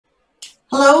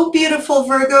Hello, beautiful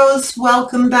Virgos.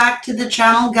 Welcome back to the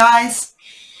channel, guys.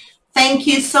 Thank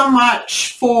you so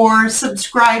much for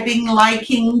subscribing,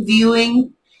 liking,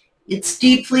 viewing. It's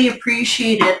deeply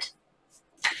appreciated.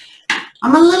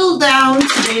 I'm a little down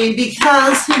today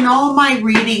because in all my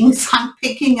readings, I'm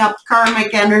picking up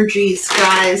karmic energies,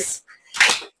 guys.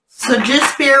 So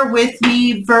just bear with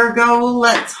me, Virgo.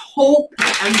 Let's hope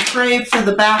and pray for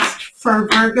the best for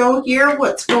Virgo here.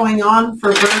 What's going on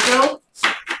for Virgo?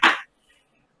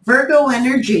 Virgo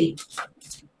energy.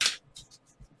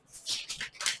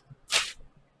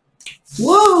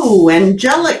 Whoa,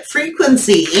 angelic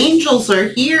frequency. Angels are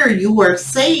here. You are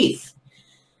safe.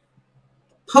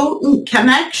 Potent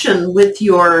connection with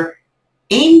your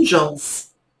angels.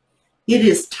 It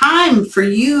is time for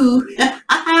you.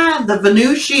 The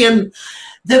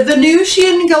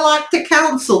Venusian Galactic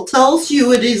Council tells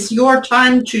you it is your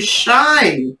time to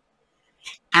shine.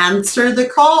 Answer the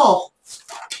call.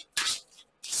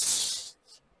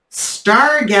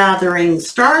 Star gathering.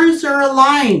 Stars are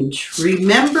aligned.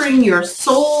 Remembering your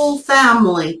soul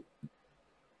family.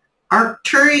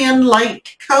 Arcturian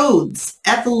light codes.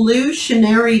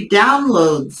 Evolutionary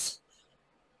downloads.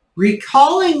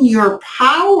 Recalling your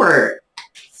power.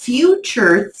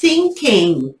 Future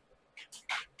thinking.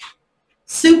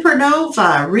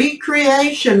 Supernova.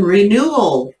 Recreation.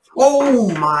 Renewal. Oh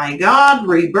my God.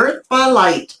 Rebirth by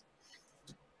light.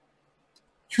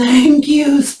 Thank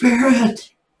you, Spirit.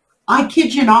 I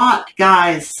kid you not,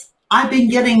 guys. I've been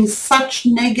getting such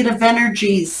negative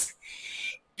energies.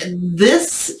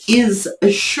 This is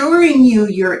assuring you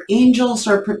your angels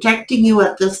are protecting you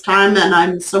at this time, and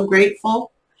I'm so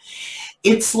grateful.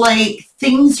 It's like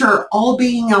things are all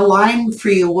being aligned for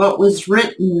you, what was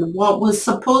written, what was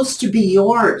supposed to be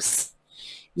yours.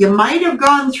 You might have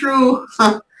gone through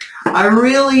a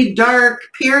really dark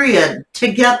period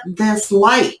to get this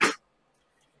light.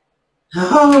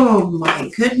 Oh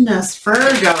my goodness,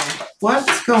 Virgo.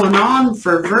 What's going on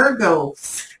for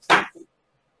Virgos?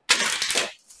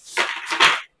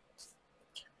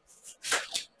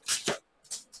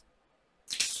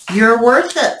 You're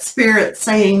worth it, Spirit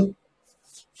saying.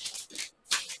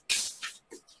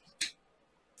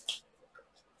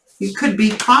 You could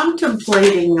be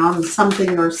contemplating on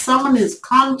something, or someone is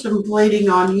contemplating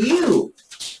on you.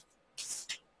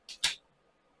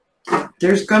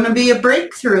 There's going to be a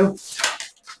breakthrough.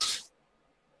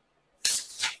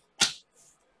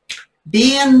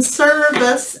 Be in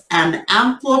service and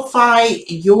amplify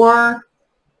your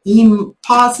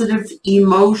positive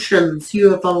emotions.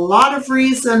 You have a lot of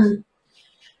reason.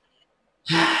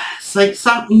 It's like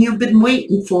something you've been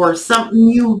waiting for, something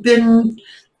you've been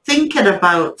thinking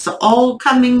about. It's all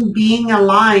coming, being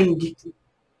aligned.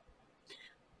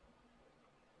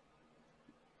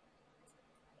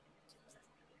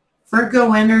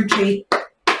 Virgo energy.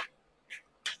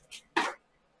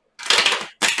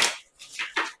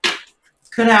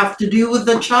 Could have to do with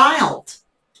a child.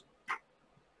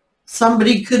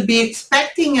 Somebody could be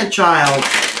expecting a child.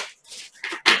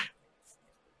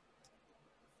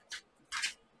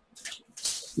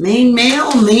 Main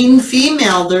male, main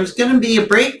female. There's going to be a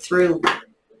breakthrough.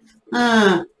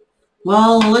 Well,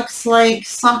 looks like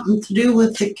something to do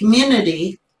with the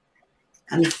community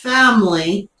and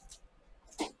family.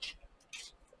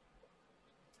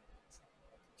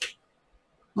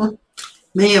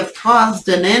 May have caused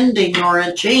an ending or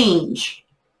a change.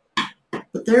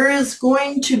 But there is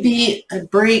going to be a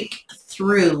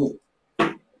breakthrough.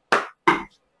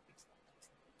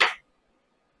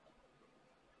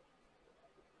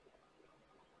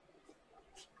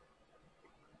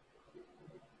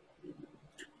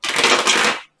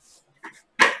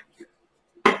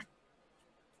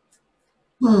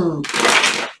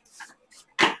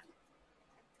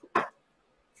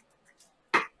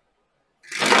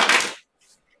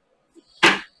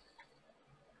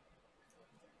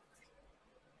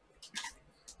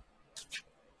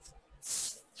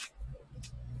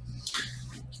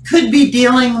 Could be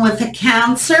dealing with a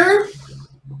cancer,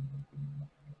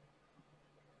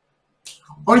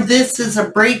 or this is a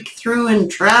breakthrough in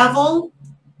travel.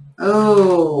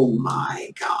 Oh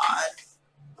my God.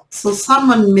 So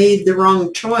someone made the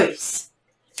wrong choice.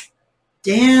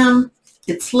 Damn,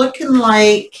 it's looking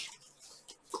like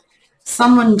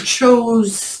someone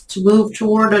chose to move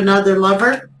toward another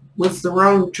lover. Was the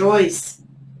wrong choice.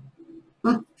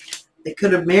 They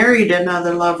could have married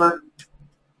another lover.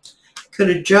 Could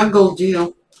have juggled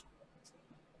you.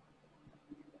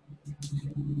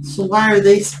 So why are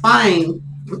they spying?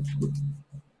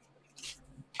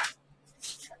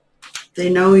 They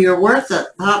know you're worth it.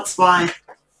 That's why.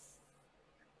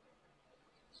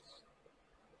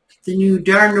 They knew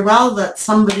darn well that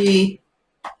somebody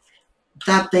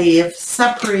that they have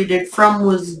separated from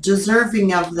was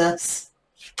deserving of this.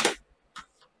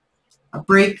 A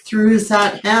breakthrough is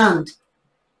at hand.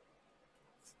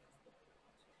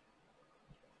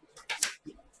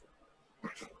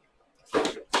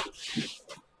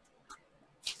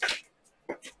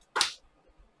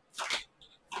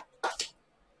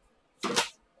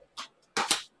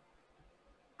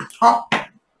 Oh.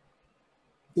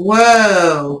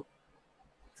 Whoa.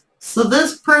 So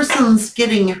this person's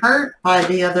getting hurt by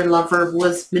the other lover,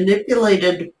 was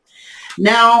manipulated.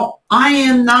 Now, I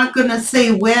am not going to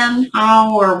say when,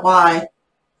 how, or why.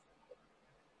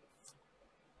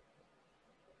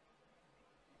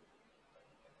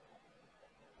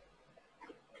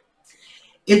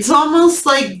 It's almost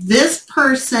like this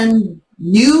person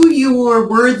knew you were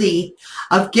worthy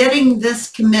of getting this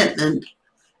commitment.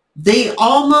 They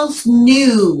almost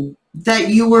knew that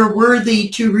you were worthy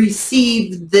to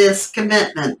receive this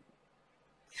commitment.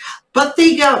 But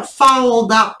they got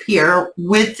followed up here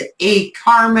with a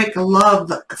karmic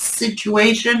love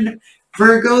situation.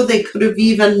 Virgo, they could have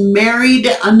even married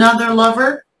another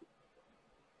lover.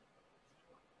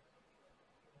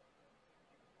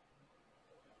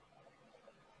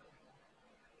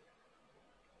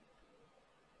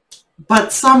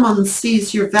 But someone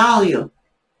sees your value.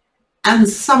 And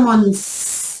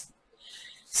someone's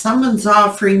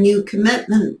offering you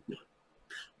commitment,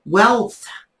 wealth.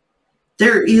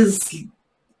 There is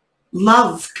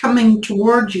love coming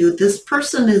toward you. This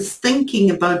person is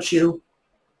thinking about you.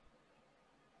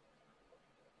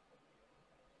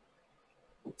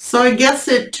 So I guess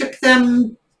it took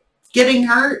them getting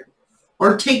hurt,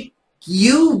 or take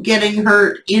you getting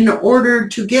hurt, in order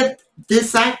to get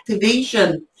this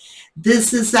activation.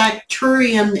 This is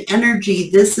Arcturian energy.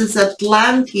 This is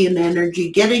Atlantean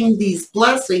energy, getting these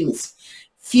blessings.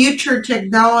 Future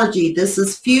technology. This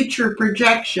is future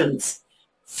projections.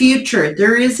 Future.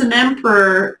 There is an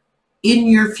emperor in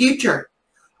your future.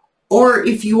 Or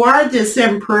if you are this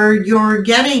emperor, you're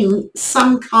getting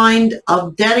some kind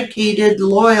of dedicated,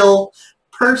 loyal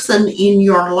person in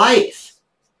your life.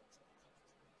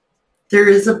 There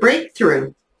is a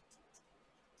breakthrough.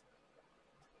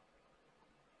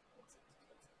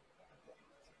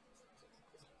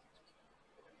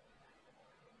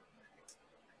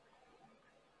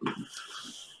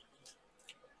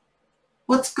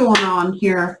 What's going on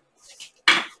here?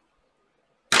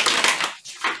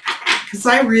 Because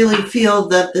I really feel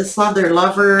that this other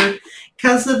lover,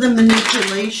 because of the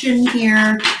manipulation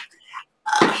here,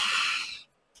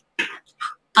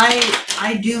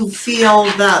 I do feel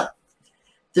that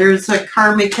there's a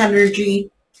karmic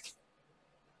energy.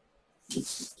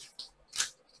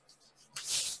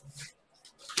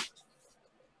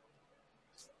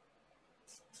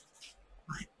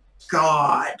 My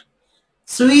God.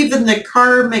 So even the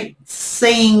karmic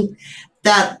saying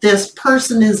that this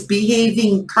person is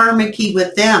behaving karmically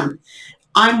with them.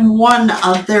 I'm one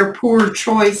of their poor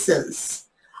choices.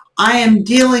 I am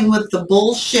dealing with the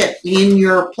bullshit in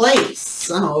your place.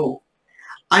 So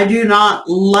I do not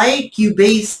like you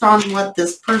based on what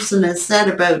this person has said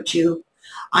about you.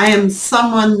 I am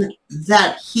someone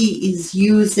that he is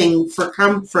using for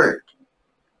comfort.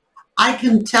 I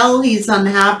can tell he's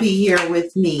unhappy here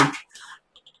with me.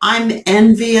 I'm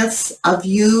envious of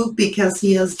you because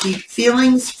he has deep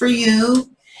feelings for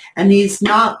you, and he's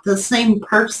not the same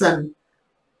person.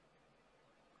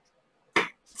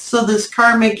 So this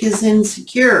karmic is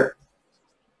insecure.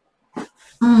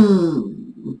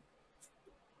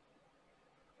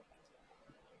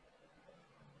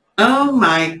 Oh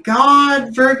my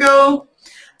God, Virgo.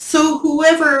 So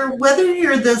whoever, whether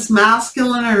you're this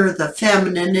masculine or the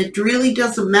feminine, it really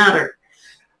doesn't matter.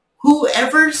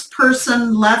 Whoever's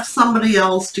person left somebody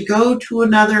else to go to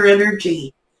another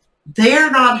energy,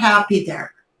 they're not happy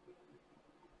there.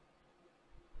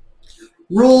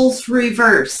 Roles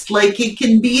reversed. Like it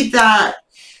can be that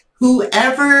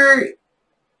whoever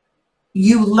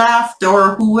you left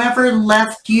or whoever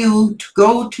left you to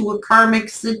go to a karmic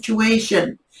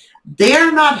situation,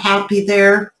 they're not happy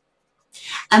there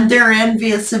and they're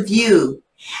envious of you.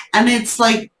 And it's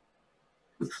like,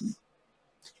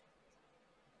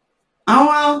 oh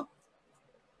well.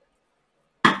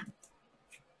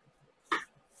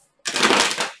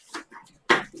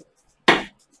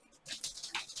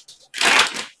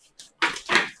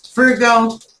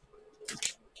 Virgo,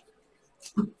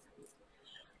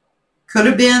 could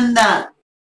have been that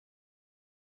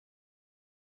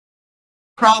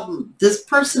problem. This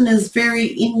person is very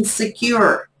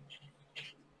insecure.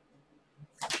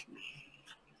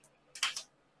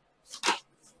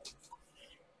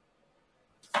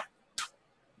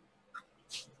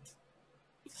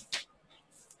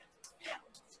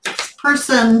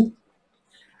 person,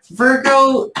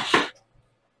 Virgo,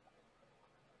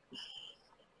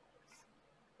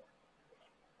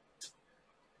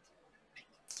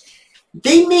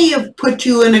 they may have put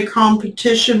you in a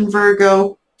competition,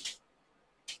 Virgo.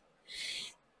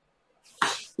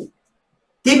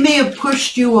 They may have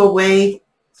pushed you away.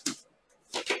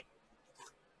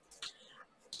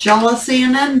 Jealousy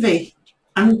and envy.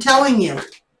 I'm telling you,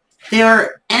 they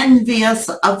are envious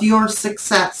of your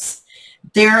success.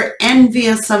 They're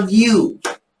envious of you.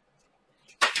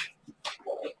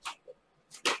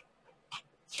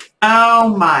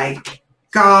 Oh my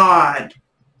God.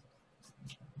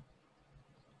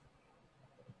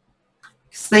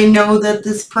 Because they know that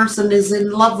this person is in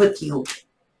love with you.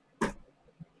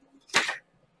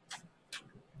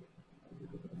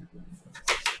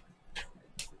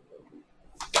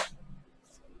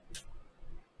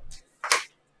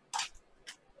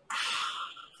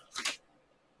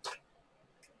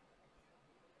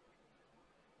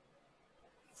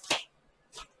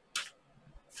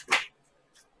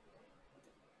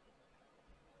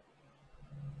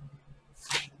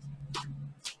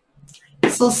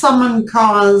 So someone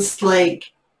caused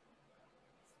like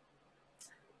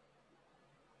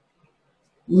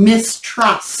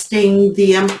mistrusting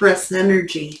the Empress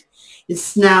energy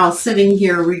is now sitting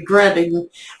here regretting,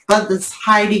 but it's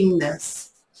hiding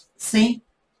this. See?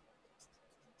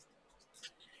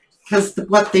 Because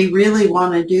what they really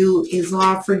want to do is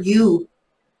offer you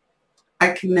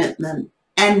a commitment.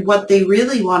 And what they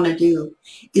really want to do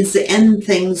is end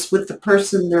things with the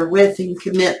person they're with and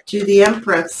commit to the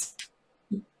Empress.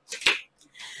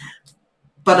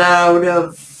 But out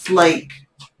of like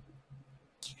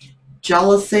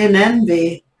jealousy and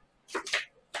envy,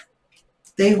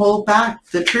 they hold back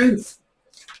the truth.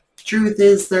 Truth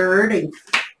is they're hurting.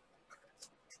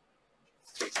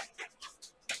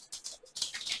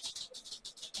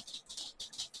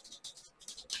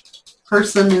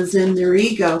 Person is in their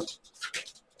ego,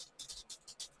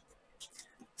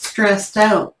 stressed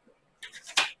out,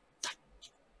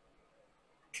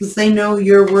 because they know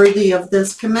you're worthy of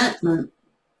this commitment.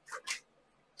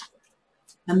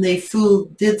 And they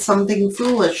did something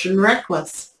foolish and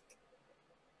reckless.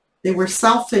 They were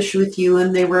selfish with you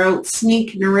and they were out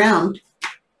sneaking around.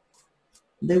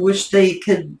 They wish they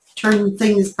could turn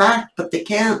things back, but they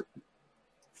can't.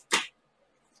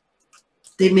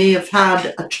 They may have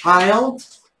had a child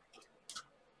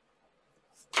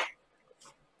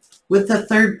with a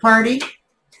third party.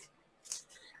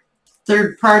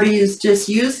 Third party is just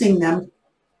using them.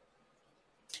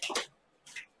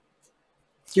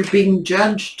 You're being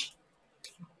judged.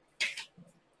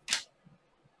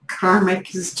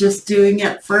 Karmic is just doing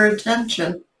it for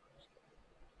attention.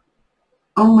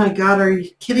 Oh my God, are you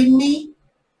kidding me?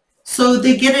 So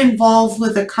they get involved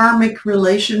with a karmic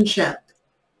relationship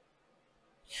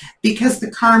because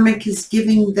the karmic is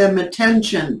giving them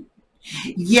attention.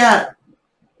 Yet,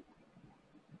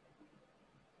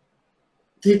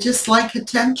 they just like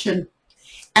attention.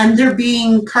 And they're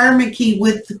being karmic-y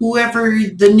with whoever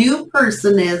the new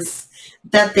person is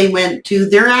that they went to.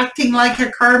 They're acting like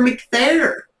a karmic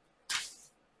there.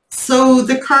 So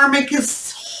the karmic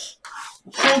is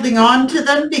holding on to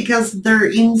them because they're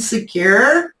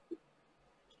insecure.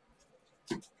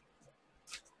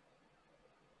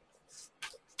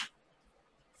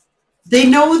 They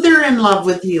know they're in love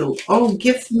with you. Oh,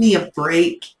 give me a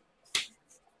break.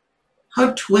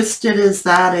 How twisted is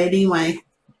that anyway?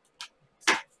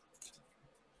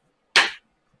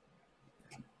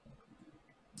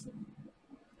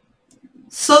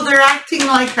 So they're acting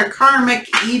like a karmic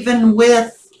even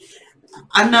with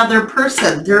another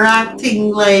person. They're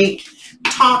acting like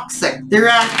toxic. They're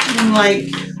acting like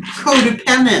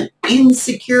codependent,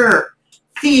 insecure,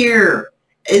 fear.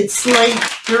 It's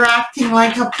like they're acting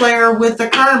like a player with a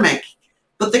karmic,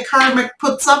 but the karmic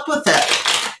puts up with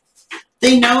it.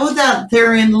 They know that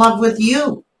they're in love with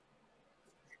you.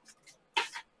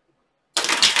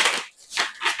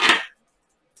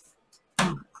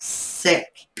 Oh, sick.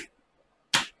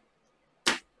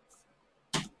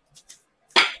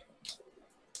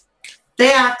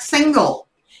 They act single,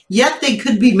 yet they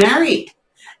could be married.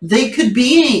 They could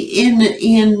be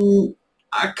in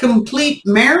a complete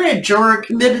marriage or a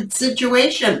committed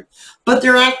situation, but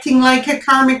they're acting like a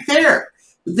karmic there.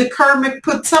 The karmic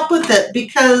puts up with it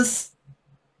because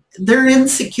they're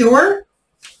insecure.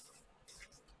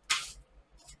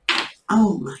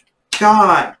 Oh my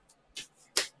God.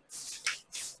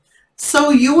 So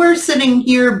you are sitting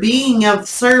here being of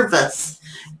service.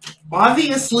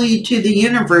 Obviously, to the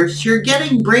universe, you're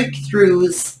getting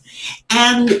breakthroughs,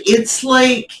 and it's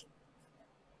like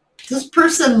this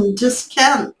person just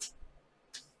can't.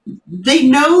 They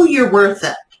know you're worth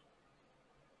it.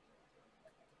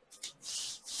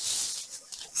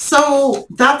 So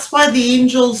that's why the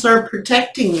angels are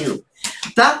protecting you.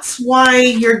 That's why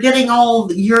you're getting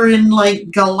you're in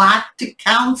like galactic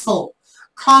council,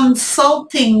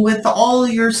 consulting with all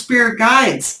your spirit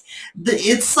guides.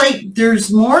 It's like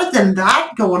there's more than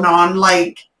that going on.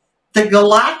 Like the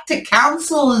Galactic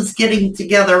Council is getting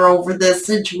together over this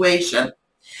situation.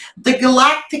 The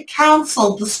Galactic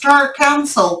Council, the Star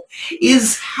Council,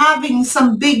 is having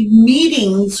some big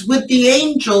meetings with the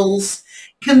angels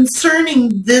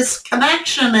concerning this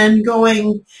connection and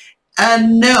going,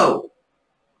 no,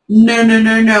 no, no,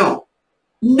 no, no,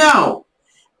 no,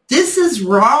 this is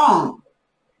wrong.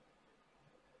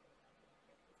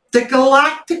 The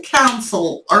Galactic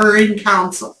Council are in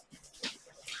council.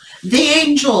 The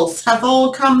angels have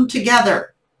all come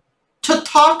together to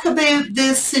talk about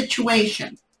this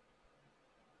situation.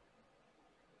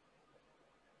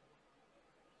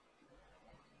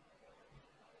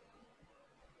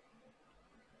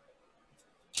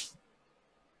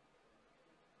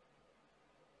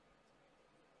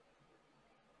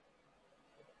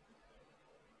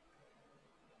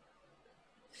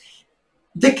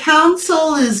 The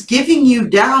council is giving you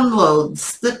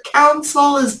downloads. The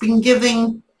council has been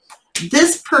giving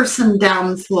this person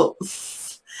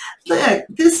downloads. Look,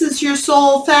 this is your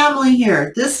soul family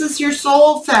here. This is your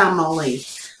soul family.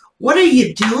 What are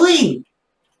you doing?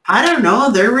 I don't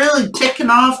know. They're really ticking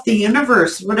off the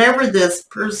universe, whatever this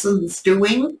person's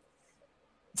doing.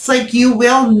 It's like, you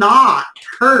will not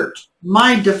hurt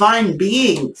my divine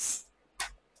beings.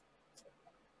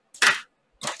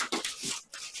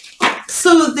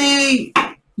 So they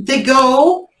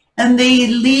go and they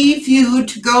leave you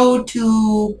to go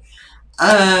to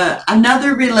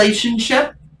another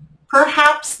relationship.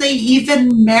 Perhaps they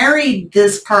even married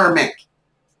this karmic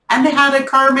and had a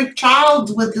karmic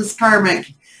child with this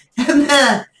karmic. And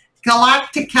the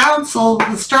Galactic Council,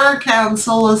 the Star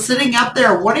Council, is sitting up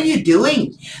there. What are you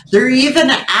doing? They're even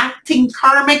acting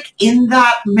karmic in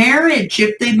that marriage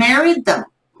if they married them.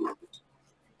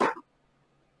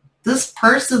 This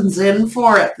person's in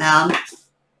for it, man.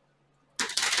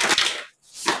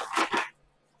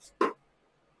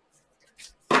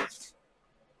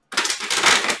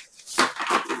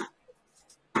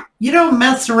 You don't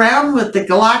mess around with the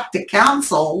Galactic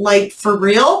Council. Like, for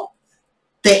real?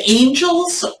 The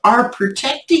angels are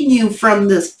protecting you from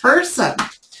this person.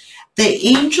 The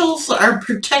angels are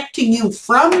protecting you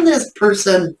from this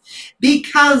person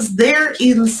because they're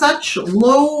in such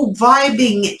low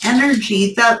vibing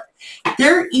energy that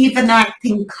they're even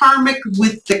acting karmic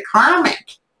with the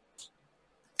karmic.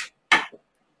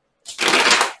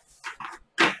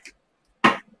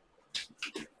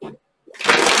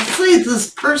 Actually,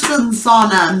 this person's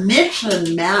on a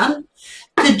mission, man,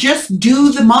 to just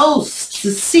do the most,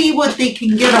 to see what they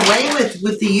can get away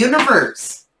with the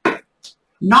universe.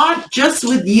 Not just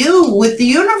with you, with the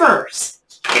universe.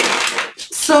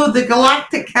 So the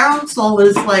Galactic Council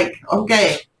is like,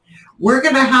 okay, we're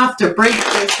going to have to break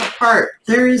this apart.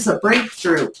 There is a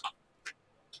breakthrough.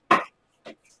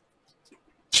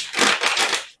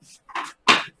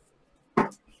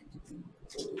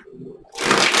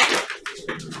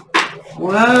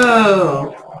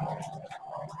 Whoa.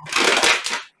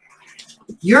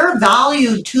 You're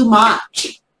valued too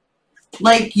much.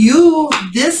 Like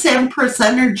this Empress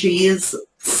energy is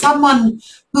someone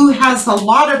who has a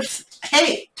lot of,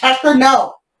 hey, Tucker,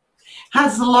 no.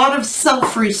 Has a lot of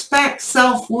self-respect,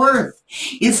 self-worth,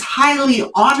 is highly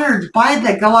honored by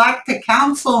the Galactic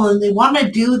Council, and they want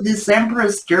to do this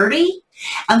Empress dirty,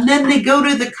 and then they go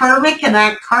to the karmic and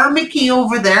act karmic-y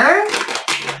over there.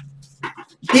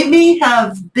 They may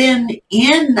have been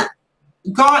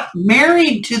got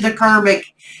married to the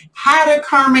karmic, had a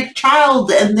karmic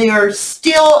child, and they are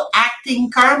still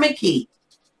acting karmic-y.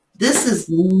 This is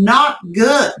not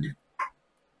good.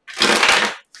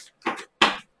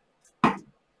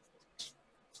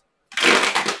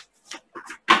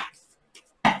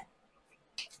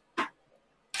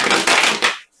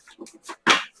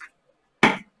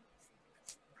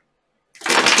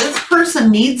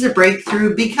 Person needs a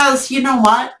breakthrough because you know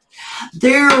what?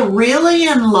 They're really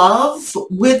in love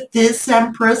with this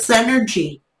Empress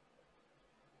energy.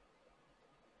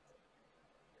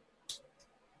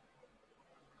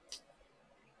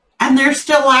 And they're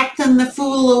still acting the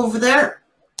fool over there.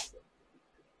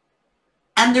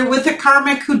 And they're with a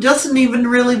karmic who doesn't even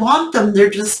really want them. They're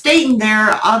just staying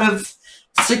there out of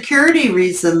security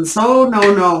reasons. Oh,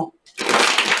 no, no.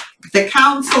 The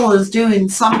council is doing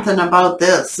something about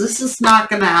this. This is not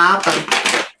going to happen.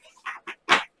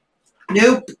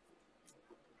 Nope.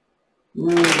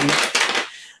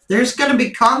 There's going to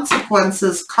be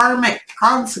consequences, karmic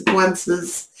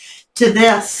consequences to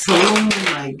this. Oh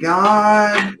my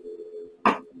God.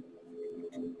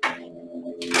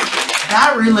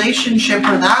 That relationship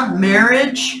or that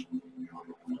marriage,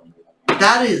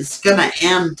 that is going to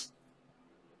end.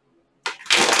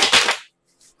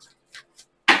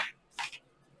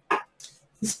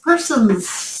 This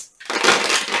person's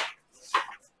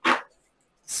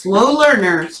slow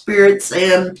learner, Spirit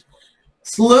saying,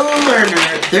 slow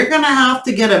learner. They're going to have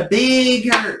to get a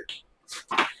big hurt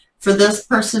for this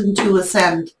person to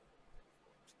ascend.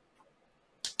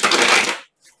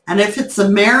 And if it's a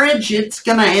marriage, it's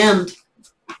going to end.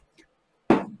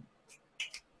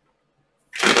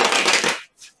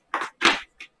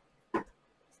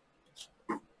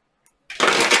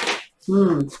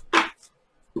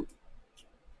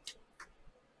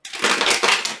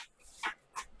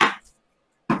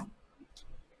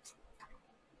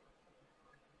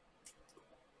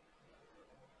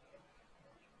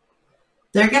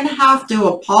 They're going to have to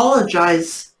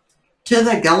apologize to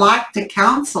the Galactic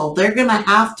Council. They're going to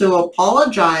have to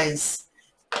apologize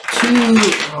to,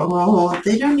 oh,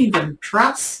 they don't even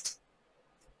trust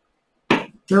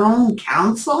their own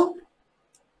council.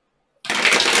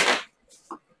 How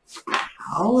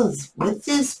is with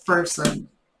this person?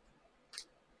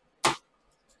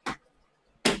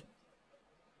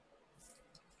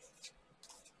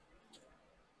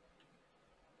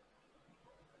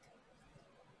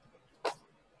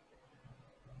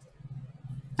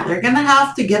 They're going to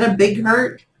have to get a big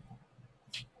hurt.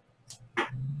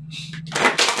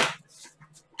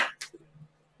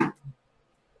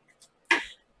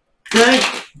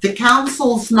 The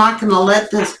council's not going to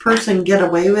let this person get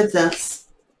away with this.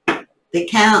 They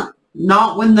can't.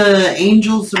 Not when the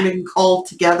angels have been called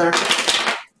together.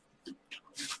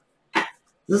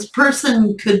 This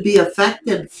person could be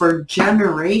affected for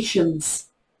generations.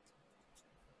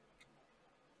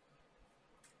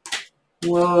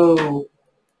 Whoa.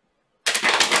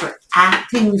 For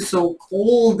acting so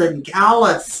cold and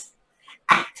callous.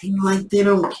 Acting like they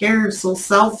don't care, so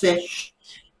selfish.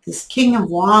 This King of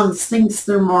Wands thinks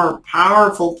they're more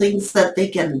powerful, thinks that they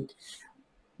can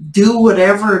do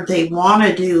whatever they want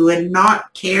to do and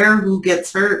not care who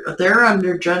gets hurt. They're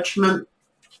under judgment.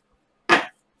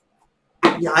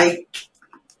 Yikes.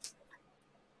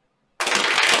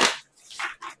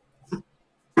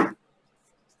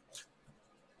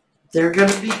 They're going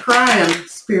to be crying,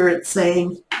 Spirit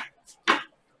saying.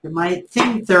 You might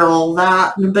think they're all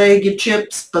that in a bag of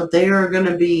chips, but they are going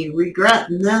to be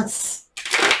regretting this.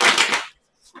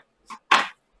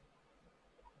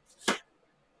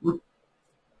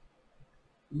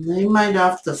 They might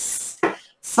have to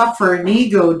suffer an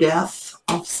ego death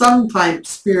of some type,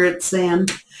 Spirit saying.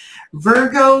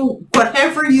 Virgo,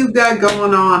 whatever you got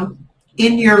going on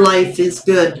in your life is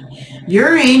good.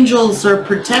 Your angels are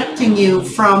protecting you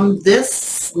from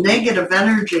this negative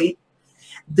energy.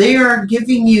 They are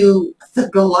giving you, the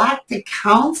Galactic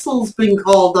Council's been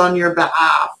called on your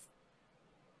behalf.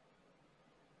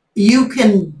 You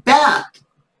can bet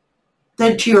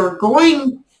that you're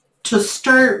going to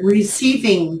start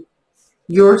receiving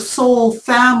your soul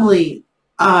family,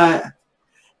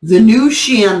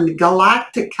 Venusian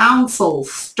Galactic Council,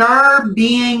 star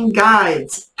being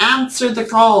guides. Answer the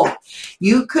call.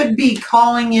 You could be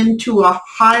calling into a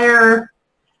higher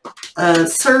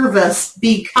service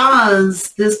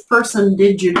because this person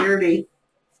did you dirty.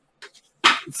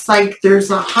 It's like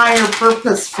there's a higher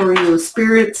purpose for you.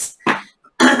 Spirit's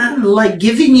like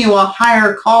giving you a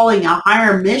higher calling, a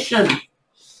higher mission.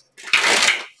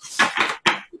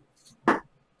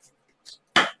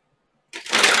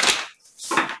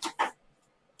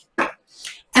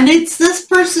 And it's this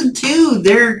person too.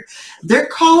 Their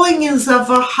calling is of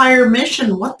a higher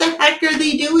mission. What the heck are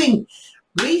they doing?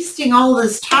 Wasting all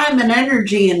this time and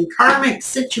energy in karmic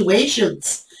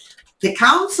situations. The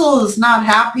council is not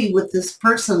happy with this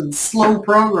person's slow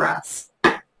progress.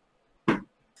 And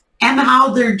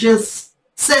how they're just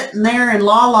sitting there in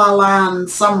la la land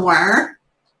somewhere,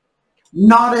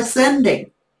 not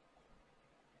ascending.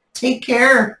 Take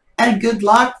care and good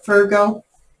luck, Virgo.